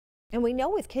And we know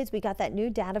with kids, we got that new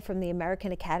data from the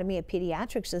American Academy of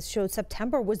Pediatrics that showed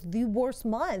September was the worst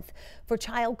month for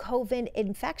child COVID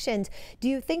infections. Do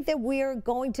you think that we're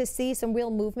going to see some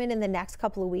real movement in the next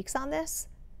couple of weeks on this?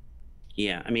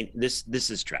 Yeah, I mean, this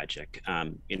is tragic.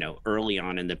 Early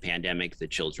on in the pandemic, the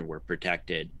children were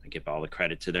protected. I give all the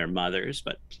credit to their mothers,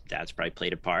 but dads probably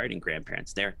played a part and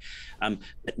grandparents there.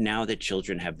 But now that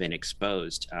children have been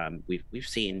exposed, we've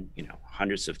seen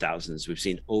hundreds of thousands. We've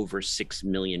seen over 6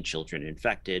 million children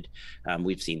infected.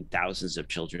 We've seen thousands of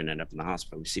children end up in the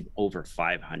hospital. We've seen over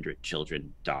 500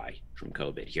 children die from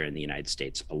COVID here in the United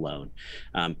States alone.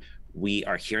 We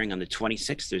are hearing on the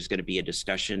 26th, there's going to be a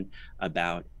discussion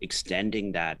about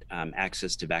extending that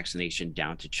access to vaccination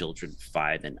down to children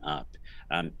 5 and up.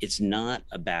 It's not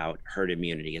about herd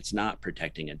immunity. It's not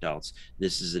protecting adults.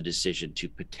 This is a decision to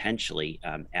potentially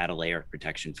add a layer of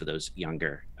protection for those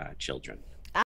younger children.